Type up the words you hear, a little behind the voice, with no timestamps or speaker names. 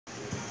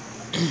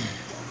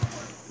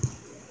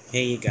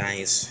Hey you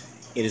guys,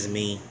 it is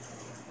me,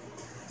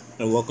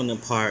 and welcome to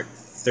part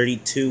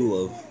 32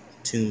 of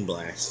Toon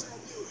Blast.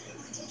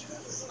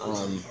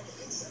 Um,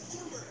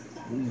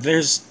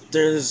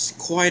 there's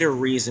quite a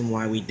reason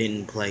why we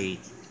didn't play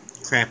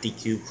Crafty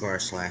Cube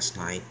Crush last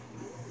night.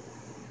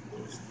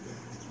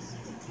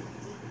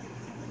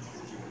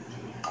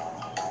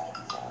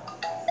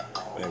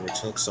 Whatever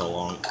took so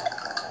long.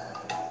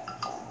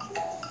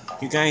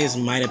 You guys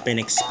might have been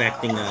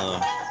expecting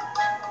a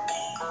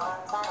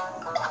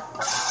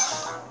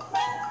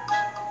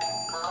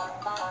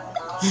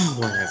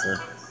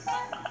whatever.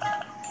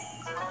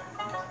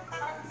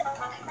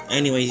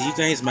 Anyways, you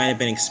guys might have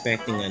been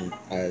expecting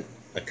a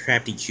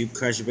Crafty Cube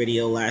Crush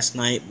video last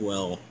night.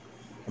 Well,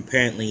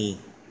 apparently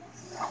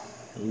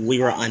we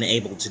were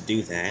unable to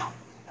do that.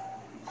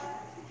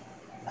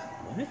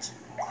 What?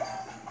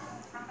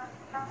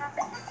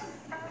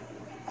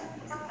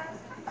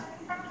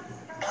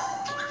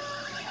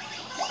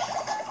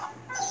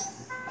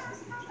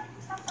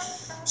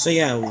 So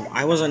yeah,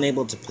 I was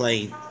unable to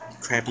play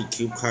Crafty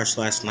Cube Crush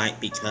last night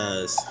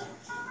because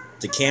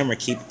the camera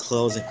keeps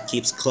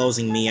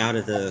closing me out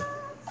of the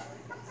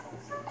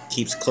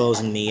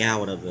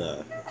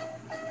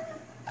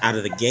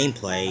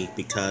gameplay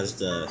because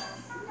the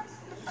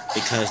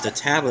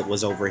tablet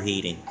was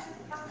overheating.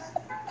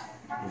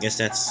 I guess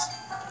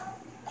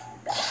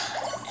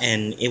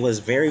and it was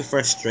very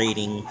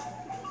frustrating,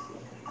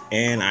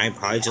 and I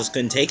probably just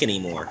couldn't take it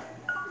anymore.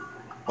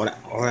 What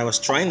I was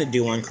trying to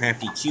do on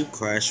Crafty Cube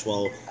Crush,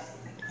 well,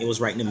 it was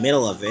right in the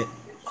middle of it.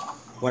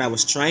 What I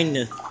was trying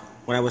to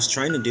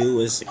do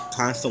was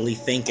constantly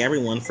thank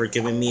everyone for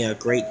giving me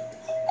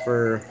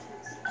for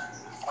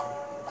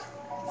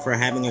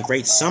having a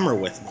great summer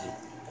with me.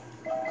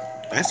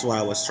 That's what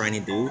I was trying to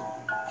do.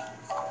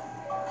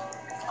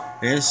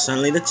 And then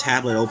suddenly the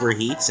tablet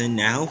overheats, and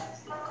now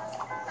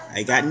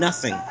I got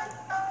nothing.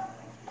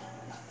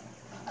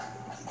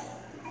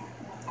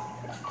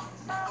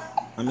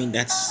 I mean,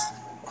 that's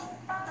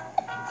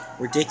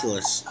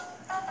ridiculous.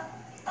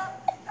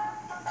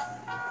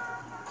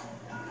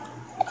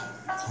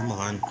 Come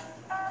on.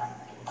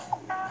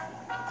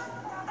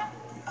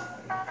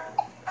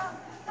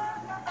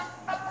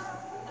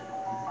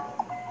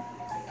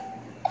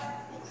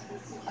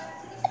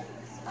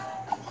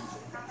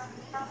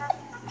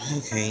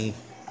 Okay.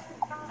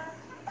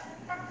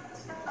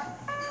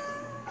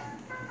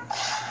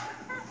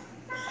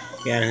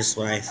 Yeah, that's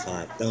what I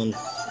thought.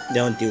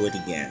 Don't do it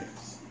again.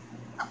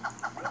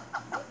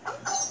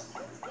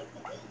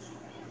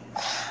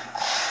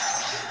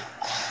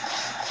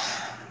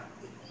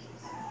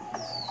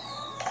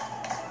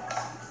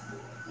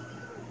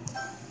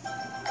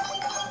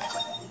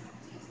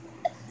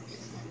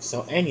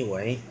 So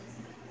anyway,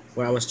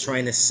 what I was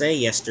trying to say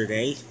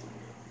yesterday,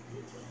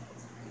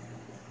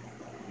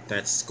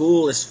 that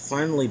school is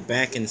finally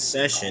back in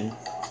session.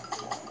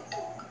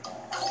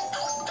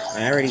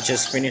 I already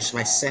just finished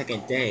my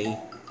second day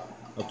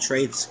of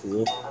trade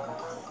school,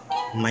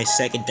 my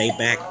second day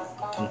back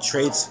in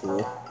trade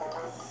school,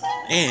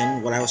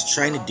 and what I was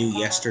trying to do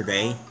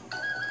yesterday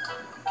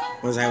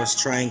was I was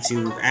trying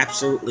to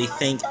absolutely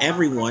thank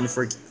everyone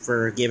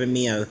for giving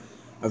me a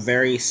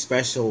very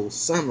special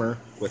summer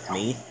with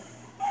me.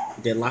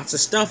 Did lots of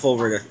stuff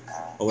over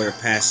the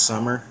past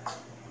summer.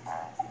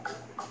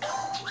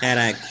 Had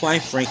I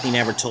quite frankly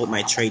never told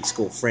my trade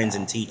school friends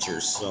and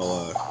teachers,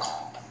 so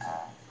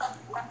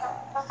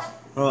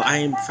well,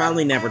 I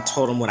probably never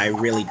told them what I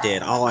really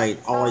did. All I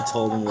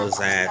told them was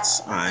that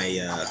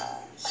I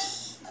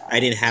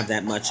didn't have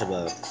that much of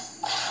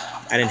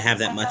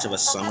a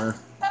summer.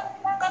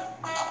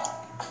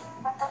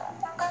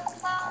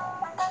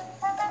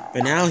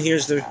 But now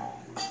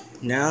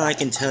I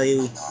can tell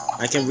you,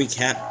 I can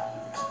recap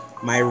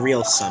my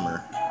real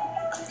summer.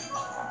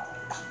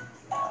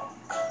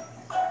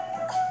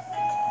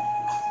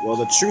 Well,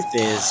 the truth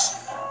is,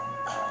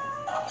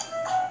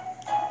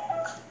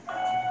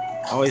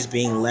 always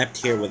being left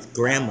here with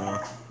Grandma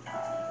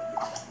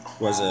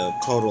was a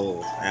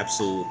total,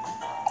 absolute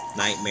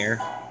nightmare.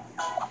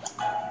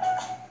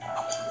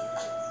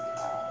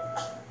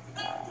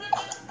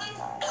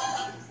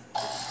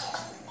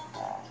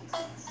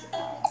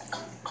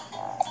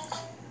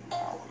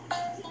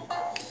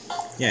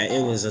 Yeah,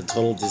 it was a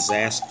total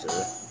disaster.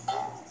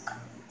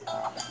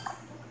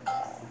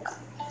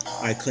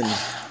 I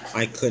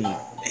couldn't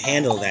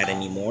handle that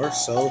anymore,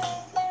 so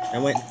I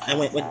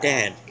went with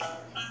Dad,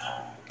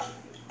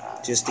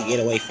 just to get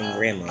away from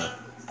Grandma.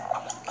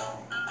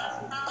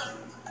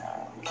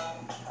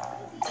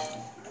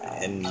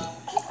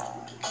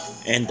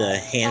 And the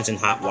hands in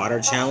hot water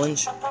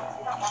challenge,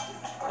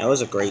 that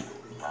was a great.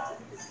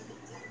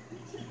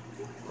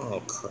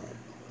 Oh crap!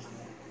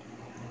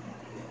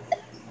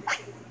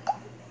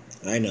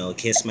 I know,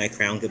 kiss my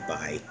crown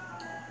goodbye.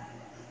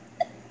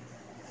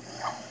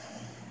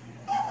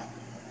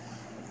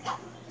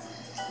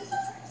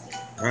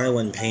 Probably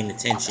wasn't paying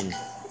attention.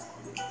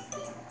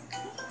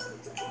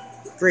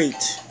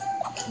 Great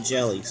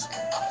jellies.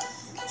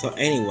 So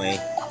anyway,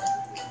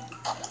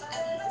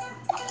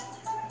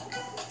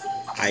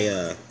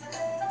 I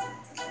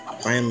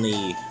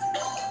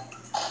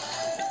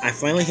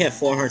finally hit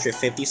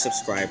 450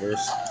 subscribers.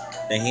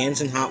 The Hands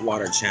in Hot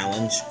Water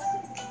Challenge.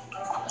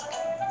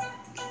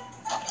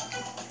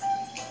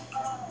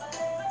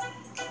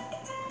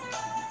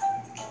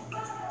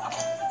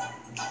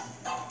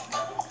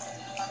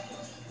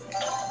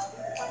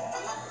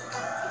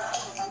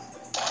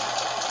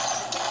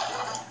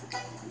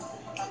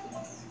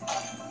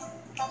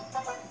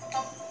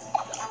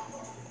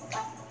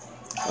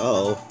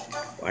 Uh-oh,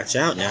 watch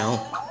out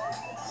now.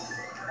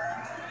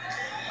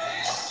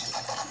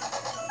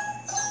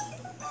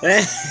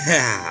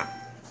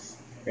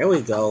 There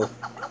we go.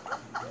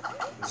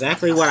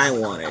 Exactly what I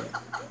wanted.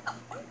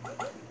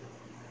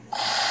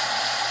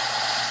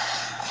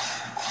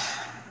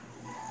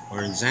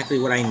 Or exactly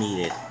what I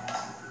needed.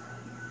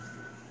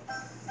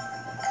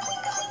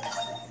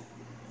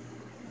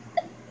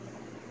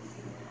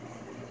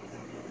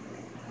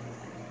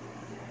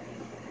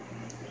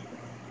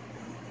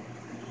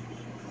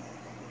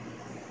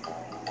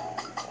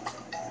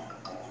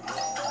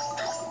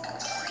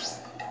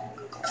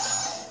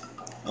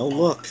 Oh,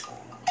 look.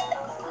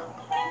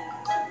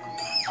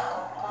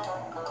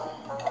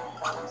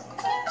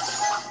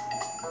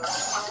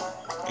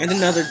 And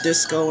another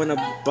disco and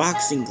a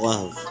boxing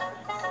glove.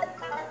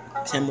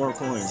 10 more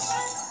coins.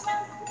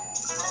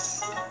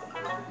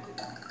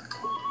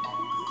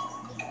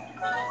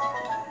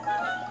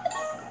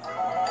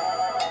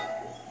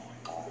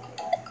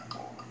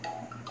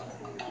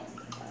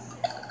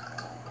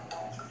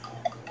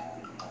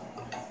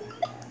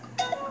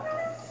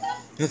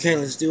 Okay,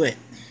 let's do it.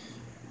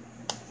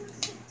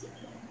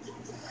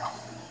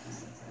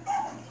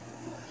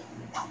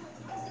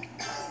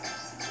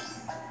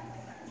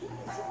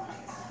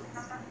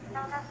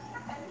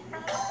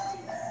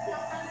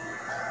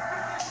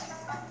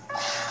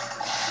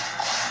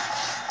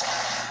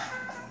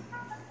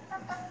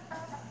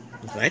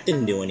 That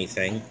didn't do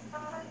anything.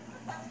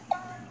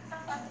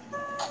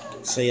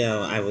 So yeah,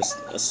 I'm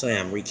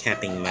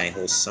recapping my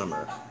whole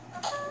summer.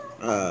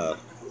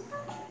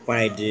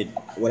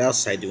 What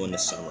else I do in the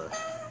summer?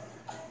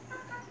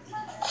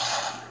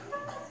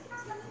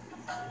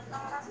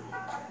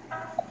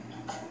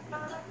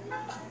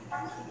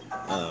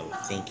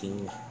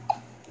 Thinking.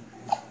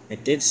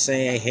 It did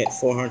say I hit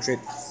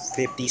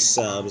 450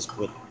 subs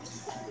with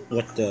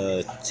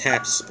the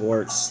Tap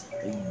Sports,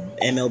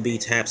 MLB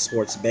Tap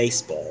Sports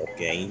baseball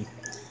game.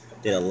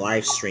 Did a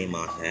live stream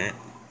on that.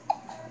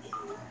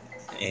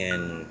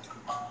 And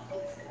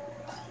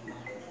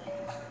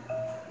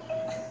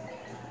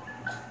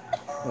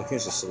oh,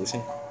 here's the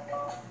solution.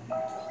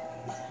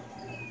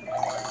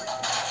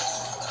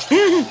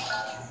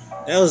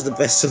 That was the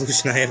best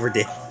solution I ever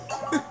did.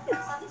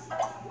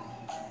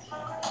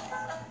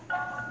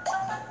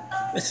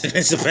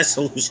 That's the best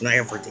solution I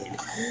ever did.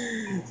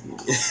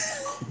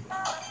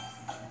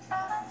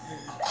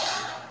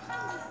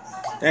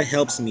 That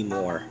helps me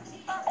more.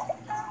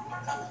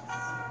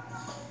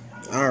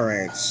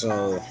 Alright,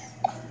 so...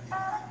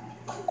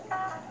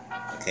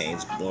 Okay,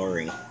 it's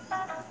blurring.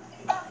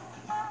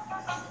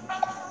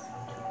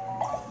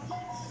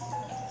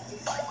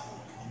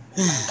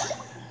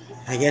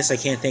 I guess I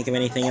can't think of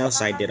anything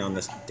else I did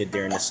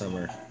during the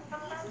summer.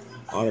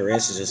 All the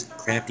rest is just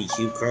Crafty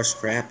Cube Crush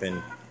crap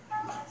and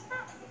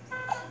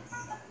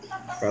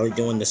probably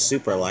doing the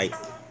Super Light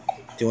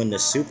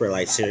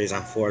series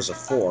on Forza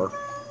 4.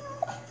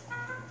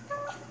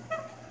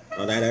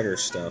 All that other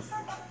stuff.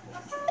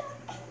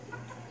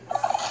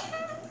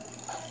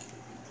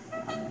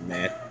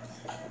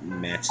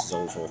 Match is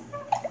over.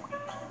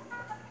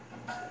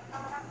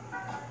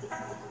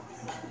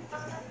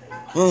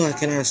 Well, I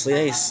can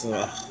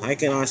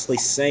honestly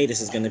say this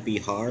is gonna be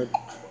hard.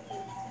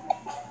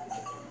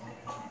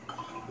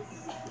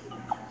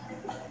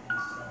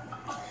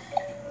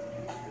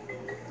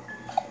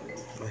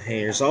 But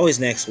hey, there's always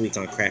next week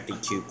on Crafty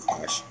Cube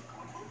Crush.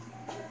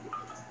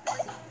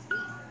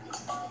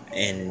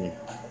 And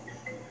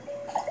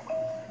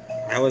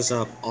I was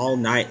up all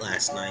night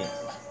last night.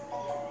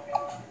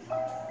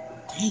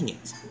 Dang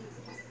it.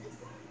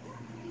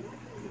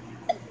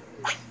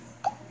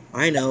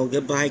 I know,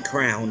 goodbye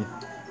crown.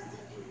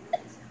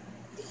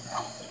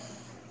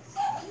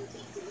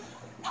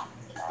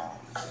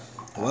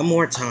 One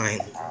more time,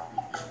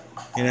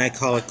 and I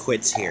call it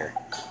quits here.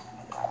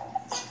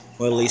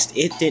 Well, at least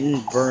it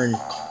didn't burn.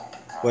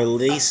 Well, at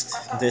least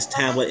this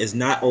tablet is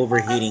not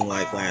overheating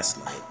like last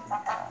night.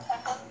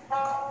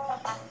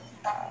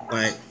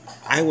 Like,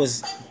 I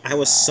was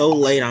so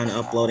late on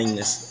uploading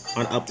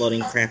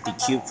Crafty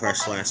Cube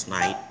Crush last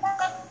night,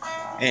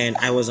 and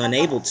I was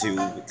unable to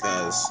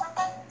because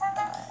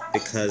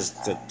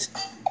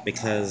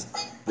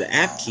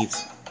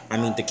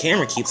the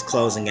camera keeps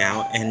closing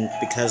out, and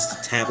because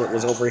the tablet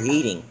was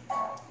overheating.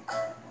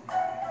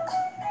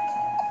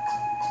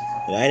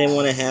 But I didn't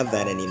want to have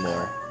that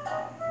anymore.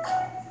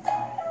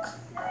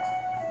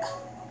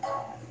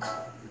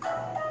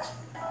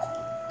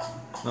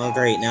 Oh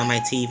great, now my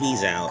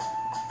TV's out.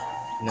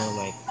 Now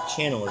my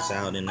channel is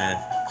out, and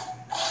that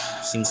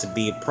seems to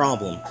be a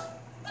problem.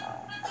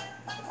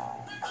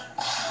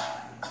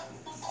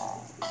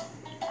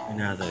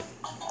 Now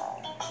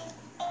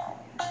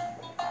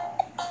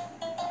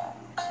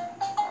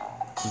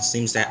it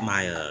seems that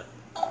my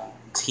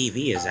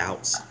TV is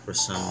out for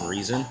some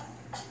reason.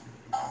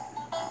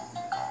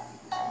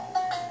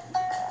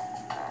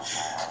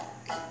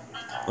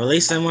 Or at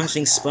least I'm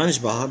watching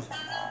SpongeBob.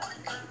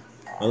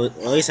 Or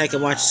at least I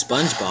can watch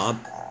SpongeBob.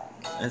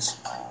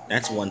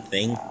 That's one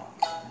thing.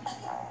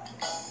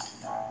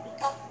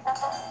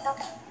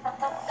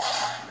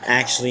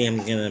 Actually, I'm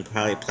gonna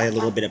probably play a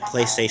little bit of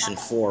PlayStation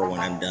 4 when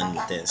I'm done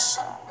with this.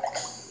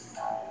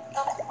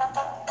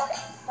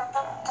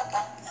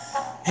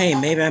 Hey,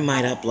 maybe I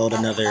might upload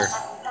another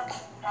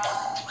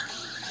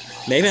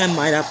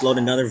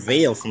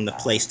video from the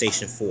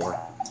PlayStation 4.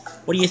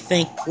 What do you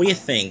think? What do you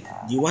think?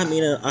 Do you want me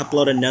to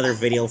upload another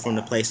video from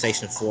the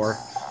PlayStation 4?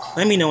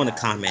 Let me know in the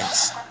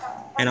comments,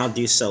 and I'll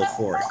do so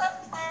for it.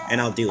 And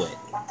I'll do it.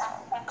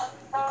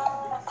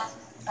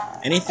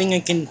 Anything I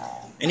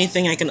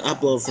can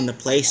upload from the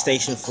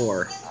PlayStation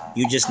 4,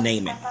 you just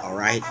name it,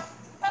 alright?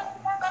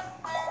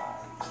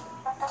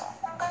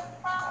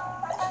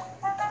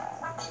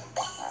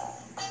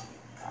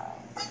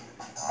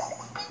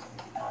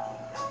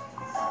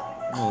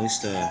 At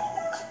least,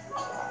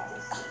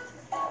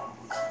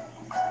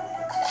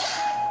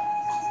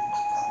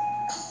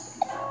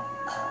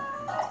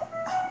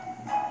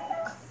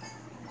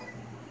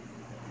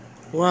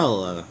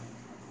 well,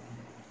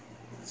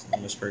 so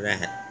much for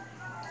that.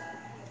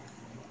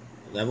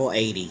 Level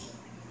 80.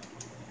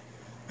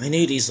 I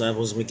knew these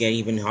levels would get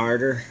even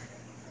harder.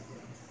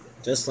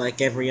 Just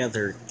like every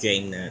other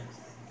game that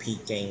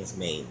Pete Games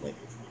made, like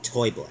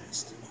Toon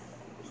Blast.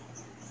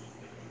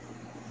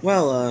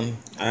 Well,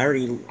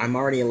 I'm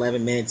already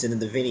 11 minutes into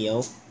the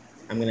video.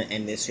 I'm gonna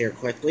end this here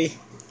quickly.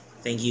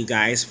 Thank you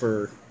guys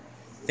for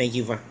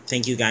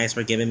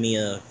giving me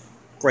a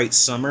great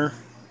summer.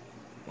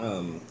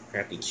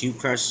 Crafty Cube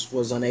Crush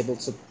was unable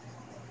to.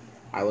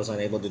 I was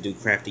unable to do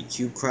Crafty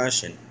Cube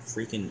Crush and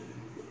freaking.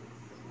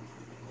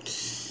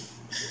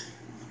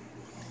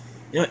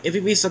 You know, if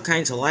you'd be so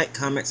kind to like,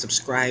 comment,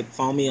 subscribe,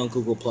 follow me on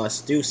Google+,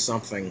 do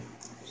something.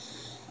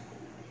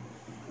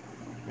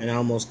 And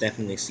I'll most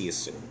definitely see you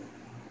soon.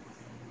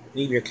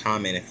 Leave your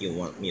comment if you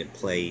want me to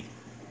play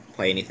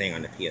anything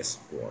on the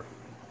PS4.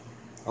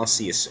 I'll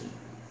see you soon.